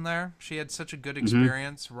Weiss in there. She had such a good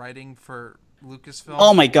experience writing for Lucasfilm.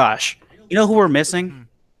 Oh my gosh. You know who we're missing?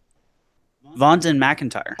 Vonda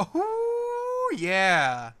McIntyre. Oh,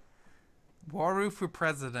 yeah. Waru for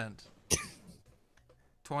president.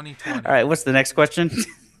 2020. All right, what's the next question?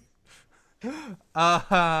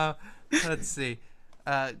 Let's see.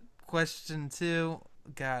 Question 2.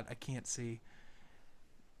 God, I can't see.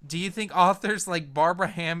 Do you think authors like Barbara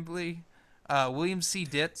Hambly, William C.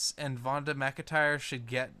 Ditz, and Vonda McIntyre should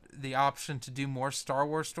get the option to do more Star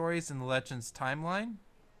Wars stories in the Legends timeline?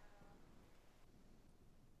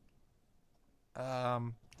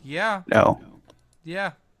 Yeah. No.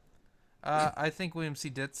 Yeah. I think William C.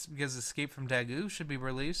 Ditz, because Escape from Dagu should be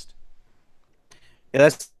released. Yeah,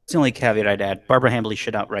 that's the only caveat I'd add. Barbara Hambly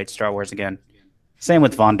should outright Star Wars again. Same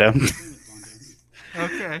with Vonda.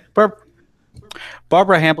 Okay.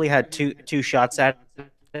 Barbara Hambly had two shots at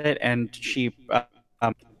it, and she,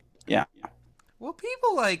 yeah. Well,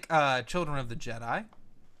 people like Children of the Jedi.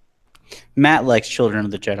 Matt likes Children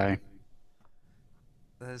of the Jedi.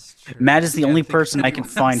 That's true. Matt is the only person I can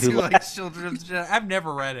find who likes Children of the Jedi. I've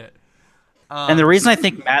never read it. And the reason I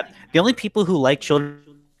think Matt, the only people who like Children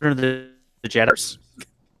of the Jedi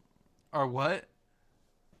are what?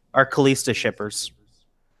 Are Callista shippers.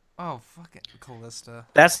 Oh, fucking Callista.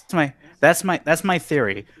 That's my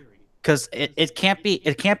theory. Because it can't be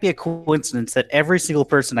a coincidence that every single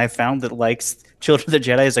person I found that likes Children of the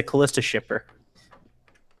Jedi is a Callista shipper.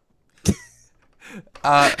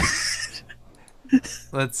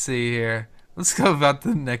 Let's see here. Let's go about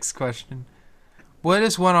the next question. What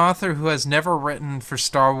is one author who has never written for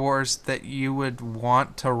Star Wars that you would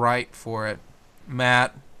want to write for it?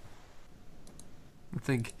 Matt. I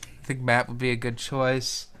think Matt would be a good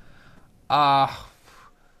choice. I'd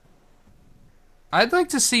like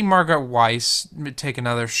to see Margaret Weiss take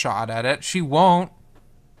another shot at it. She won't.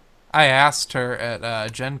 I asked her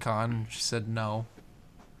at Gen Con, and she said no.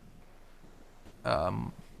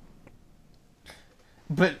 But,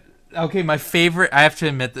 okay, I have to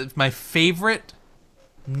admit that my favorite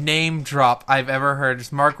name drop I've ever heard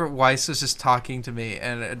is Margaret Weiss was just talking to me,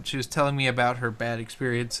 and she was telling me about her bad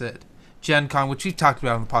experience at Gen Con, which we talked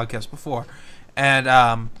about on the podcast before.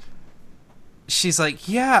 And she's like,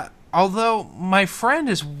 yeah, although my friend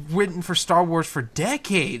has written for Star Wars for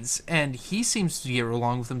decades, and he seems to get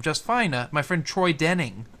along with them just fine. My friend Troy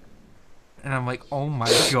Denning. And I'm like, oh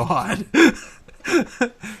my god.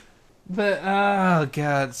 But, oh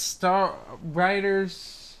god, Star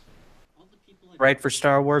writers... Write for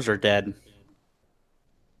Star Wars or dead?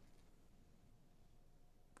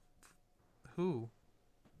 Who?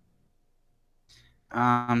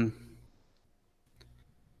 How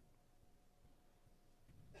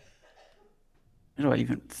do I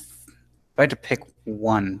even... If I had to pick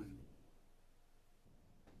one...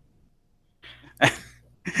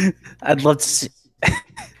 I'd love to see...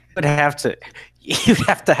 You'd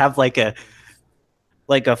have to have like a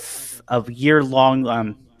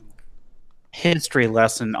year-long history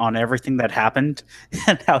lesson on everything that happened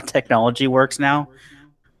and how technology works now.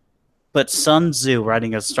 but Sun Tzu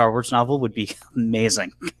writing a Star Wars novel would be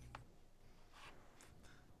amazing.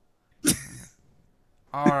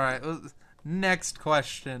 All right. Next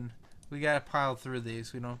question. We gotta pile through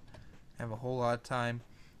these. We don't have a whole lot of time.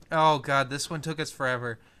 Oh god, this one took us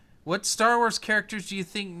forever. What Star Wars characters do you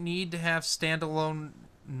think need to have standalone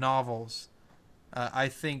novels? I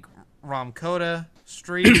think Ram Koda,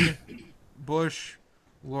 Street, Bush,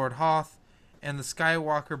 Lord Hoth, and the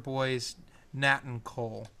Skywalker boys, Nat and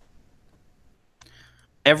Cole.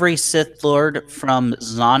 Every Sith Lord from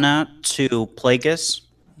Zana to Plagueis.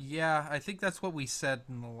 Yeah, I think that's what we said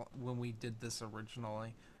when we did this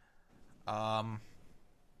originally.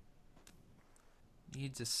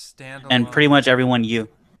 Needs a standalone. And pretty much everyone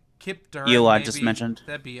Kip Durr, I maybe. just mentioned.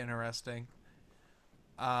 That'd be interesting.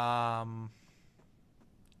 Well,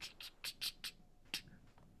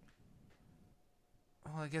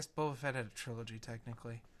 I guess Boba Fett had a trilogy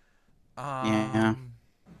technically. Yeah.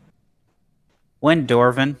 When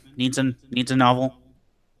Dorvin needs a novel.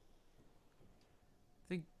 I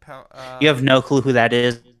think you have no clue who that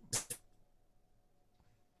is.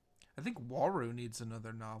 I think Waru needs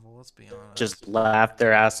another novel. Let's be honest. Just laugh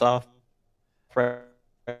their ass off right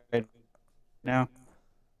now.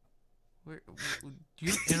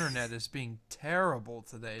 Your internet is being terrible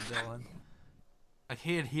today, Dylan. I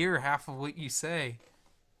can't hear half of what you say.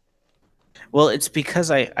 Well, it's because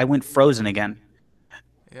I went frozen again.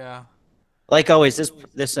 Yeah. Like always, this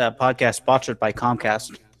podcast sponsored by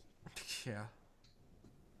Comcast. Yeah.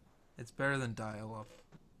 It's better than dial-up.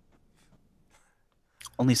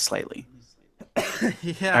 Only slightly.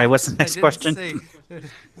 Yeah. All right, what's the next question?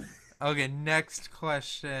 Okay, next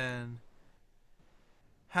question.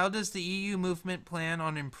 How does the EU movement plan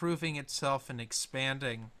on improving itself and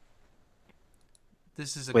expanding?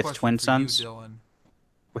 This is a With question Twin for Suns? you, Dylan.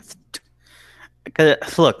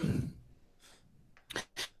 Look.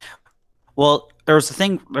 Well, there's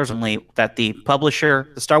only that the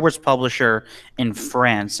Star Wars publisher in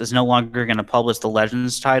France, is no longer going to publish the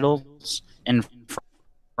Legends titles in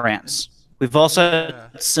France. We've also had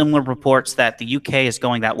similar reports that the UK is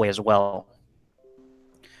going that way as well.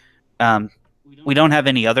 We don't have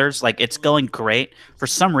any others. Like, it's going great. For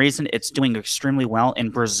some reason, it's doing extremely well in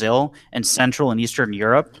Brazil and Central and Eastern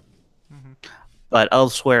Europe. Mm-hmm. But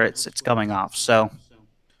elsewhere, it's coming off. So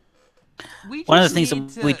one of the things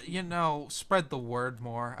that we spread the word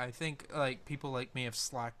more. I think like people like me have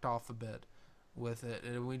slacked off a bit with it,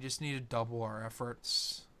 and we just need to double our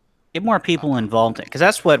efforts. Get more people involved in it, because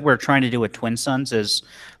that's what we're trying to do with Twin Suns. Is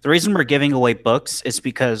the reason we're giving away books is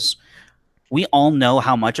because we all know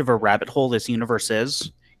how much of a rabbit hole this universe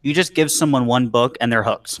is. You just give someone one book and they're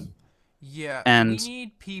hooked. Yeah, and we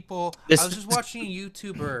need people. I was just watching a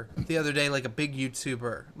YouTuber the other day, like a big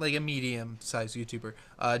YouTuber, like a medium-sized YouTuber,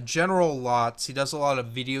 General Lots. He does a lot of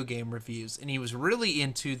video game reviews, and he was really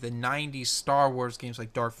into the 90s Star Wars games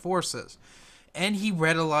like Dark Forces. And he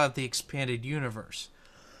read a lot of the expanded universe.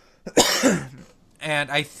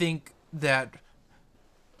 And I think that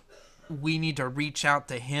we need to reach out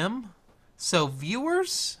to him. So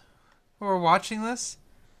viewers who are watching this,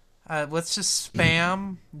 let's just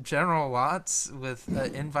spam General Lots with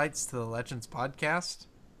invites to the Legends podcast.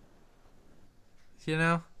 You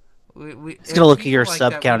know, He's gonna look at your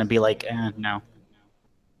sub count and be like, no.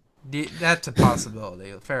 That's a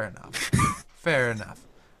possibility. Fair enough. Fair enough.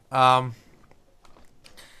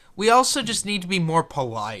 We also just need to be more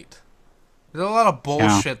polite. There's a lot of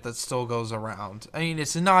bullshit that still goes around. I mean,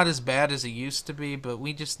 it's not as bad as it used to be, but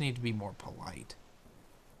we just need to be more polite.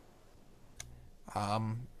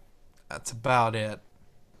 That's about it.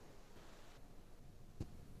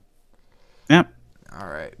 Yep. All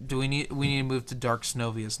right. We need to move to Dark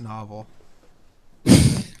Snovia's novel.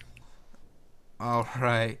 All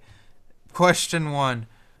right. Question 1.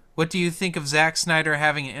 What do you think of Zack Snyder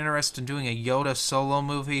having an interest in doing a Yoda solo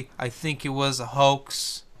movie? I think it was a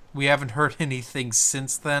hoax. We haven't heard anything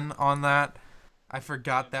since then on that. I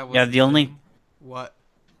forgot that was... Yeah, the only... What?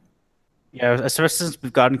 Yeah, especially since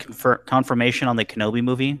we've gotten confirmation on the Kenobi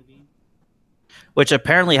movie. Which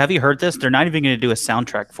apparently, have you heard this? They're not even going to do a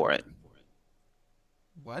soundtrack for it.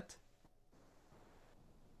 What?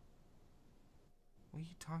 What are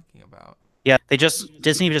you talking about? Yeah,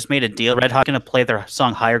 Disney just made a deal. Red Hot going to play their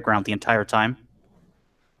song Higher Ground the entire time.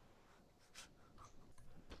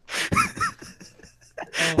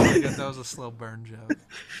 Oh my god, that was a slow burn joke.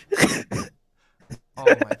 Oh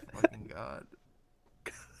my fucking god.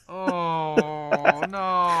 Oh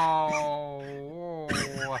no.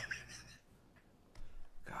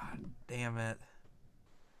 God damn it.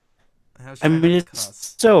 I mean,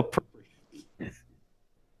 it's so...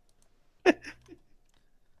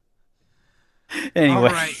 Anyway. All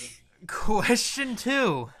right. Question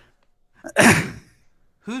 2.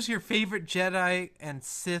 Who's your favorite Jedi and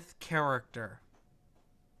Sith character?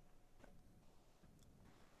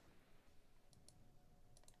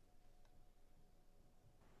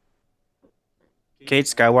 Kate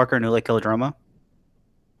Skywalker, Nula Kildroma.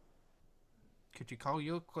 Could you call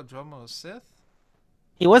Yul Qadroma a Sith?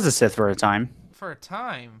 He was a Sith for a time. For a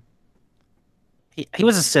time. He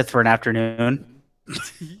was a Sith for an afternoon.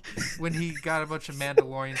 When he got a bunch of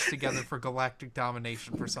Mandalorians together for galactic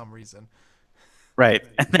domination for some reason. Right.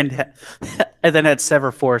 And then had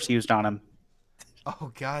Sever Force used on him.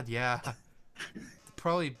 Oh, God, yeah.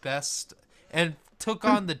 Probably best. And took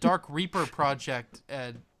on the Dark Reaper project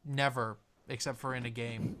never, except for in a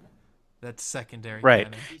game. That's secondary. Right.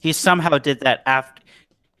 Canon. He somehow did that after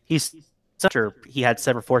he had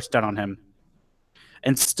Sever Force done on him.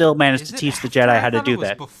 And still managed to teach the Jedi how to do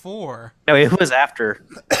that. Before. No, it was after.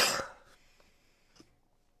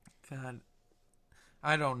 God.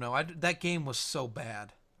 I don't know. That game was so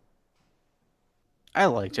bad. I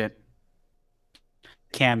liked it.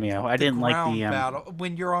 Cameo. I didn't like the battle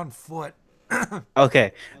when you're on foot.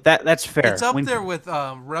 Okay, that's fair. It's up there with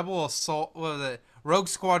Rebel Assault, Rogue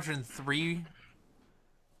Squadron 3,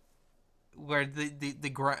 where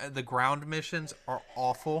the ground missions are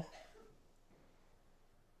awful.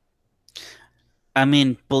 I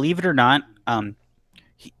mean, believe it or not,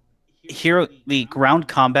 here the ground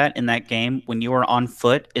combat in that game when you are on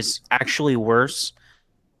foot is actually worse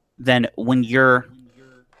than when you're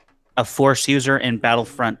a Force user in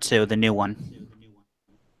Battlefront 2, the new one.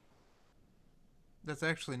 That's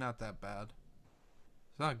actually not that bad.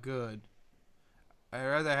 It's not good. I'd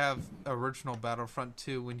rather have original Battlefront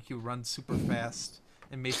 2 when you run super fast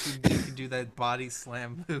and you can do that body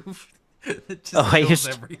slam move. It just kills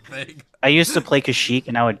everything. I used to play Kashyyyk,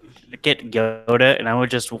 and I would get Yoda, and I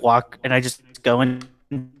would just walk, and I just go into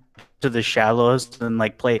the shallows and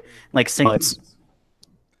play singlets.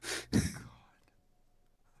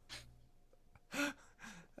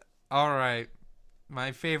 All right,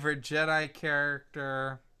 my favorite Jedi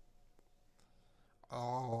character.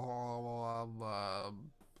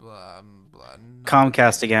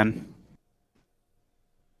 Comcast again.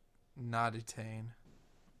 Not Etain.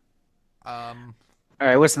 All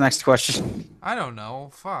right, what's the next question? I don't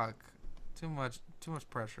know. Fuck. Too much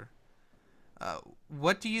pressure.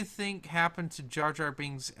 What do you think happened to Jar Jar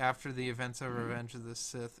Binks after the events of Revenge of the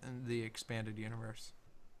Sith in the expanded universe?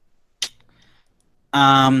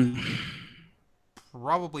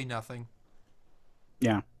 Probably nothing.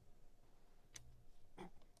 Yeah.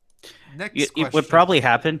 Next question. What probably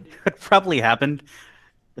happened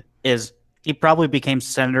is he probably became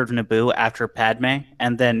Senator of Naboo after Padme,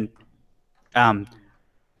 and then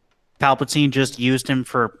Palpatine just used him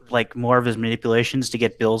for more of his manipulations to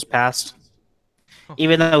get bills passed.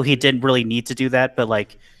 Even though he didn't really need to do that,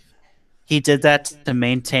 but he did that to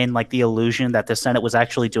maintain the illusion that the Senate was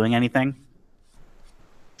actually doing anything.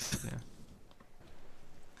 Yeah.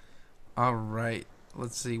 All right.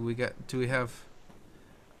 Let's see. Do we have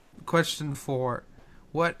question 4?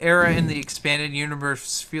 What era in the expanded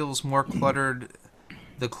universe feels more cluttered,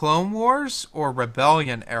 the Clone Wars or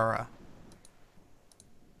Rebellion era?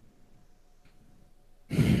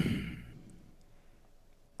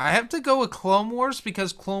 I have to go with Clone Wars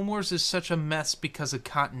because Clone Wars is such a mess because of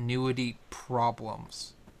continuity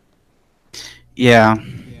problems. Yeah.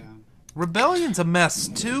 Rebellion's a mess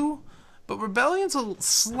too, but Rebellion's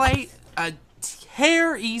a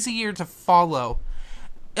hair easier to follow.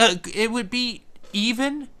 It would be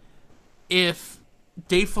even if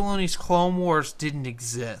Dave Filoni's Clone Wars didn't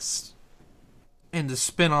exist and the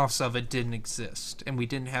spin-offs of it didn't exist and we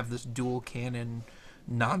didn't have this dual canon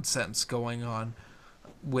nonsense going on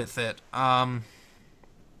with it.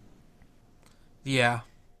 Yeah.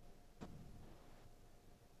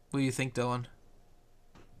 What do you think, Dylan?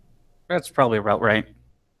 That's probably about right.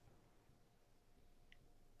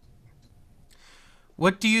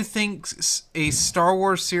 What do you think a Star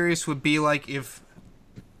Wars series would be like if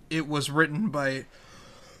it was written by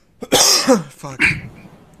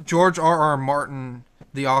George R.R. Martin,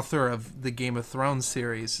 the author of the Game of Thrones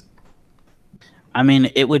series? I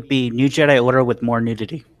mean, it would be New Jedi Order with more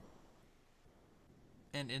nudity.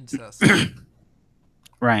 And incest.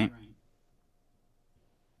 Right.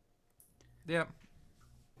 Yep.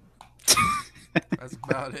 That's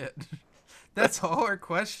about it. That's all our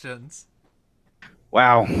questions.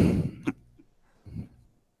 Wow.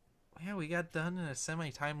 Yeah, we got done in a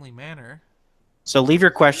semi-timely manner. So leave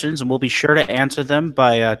your questions, and we'll be sure to answer them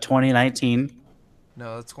by 2019.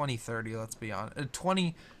 No, 2030, let's be honest.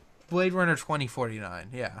 Blade Runner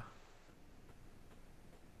 2049, yeah.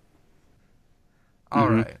 All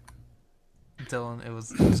right. Dylan. It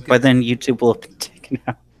was good. But then YouTube will have been taken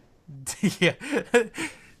out. Yeah.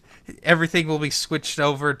 Everything will be switched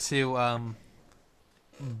over to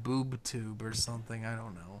BoobTube or something. I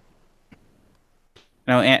don't know.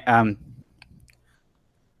 No,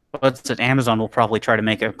 what's it? Amazon will probably try to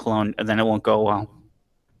make a clone, and then it won't go well.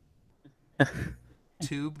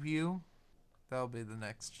 TubeU? That'll be the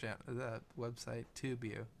next that website.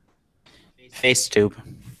 TubeU. FaceTube.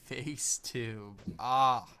 FaceTube.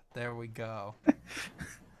 Ah, there we go.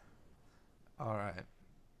 All right.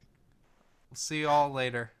 We'll see you all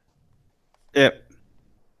later. Yep.